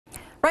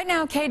Right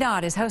now,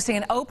 KDOT is hosting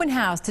an open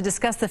house to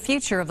discuss the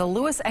future of the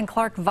Lewis and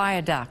Clark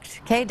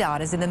Viaduct. KDOT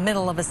is in the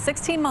middle of a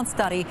 16-month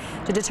study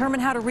to determine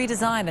how to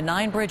redesign the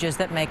 9 bridges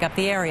that make up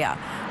the area.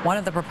 One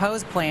of the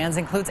proposed plans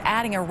includes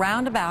adding a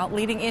roundabout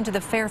leading into the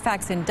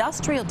Fairfax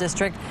Industrial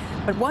District,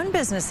 but one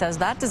business says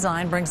that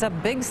design brings up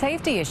big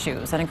safety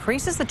issues and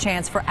increases the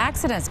chance for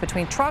accidents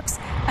between trucks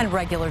and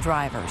regular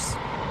drivers.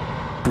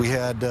 We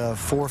had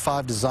 4 or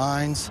 5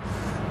 designs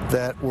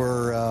that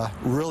were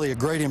really a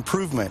great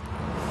improvement.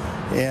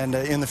 And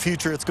in the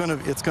future, it's going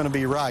to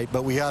be right,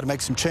 but we got to make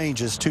some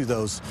changes to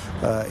those,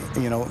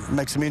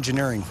 make some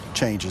engineering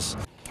changes.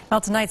 Well,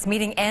 tonight's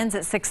meeting ends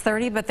at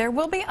 6:30, but there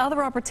will be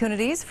other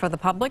opportunities for the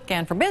public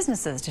and for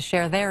businesses to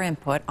share their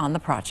input on the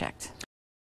project.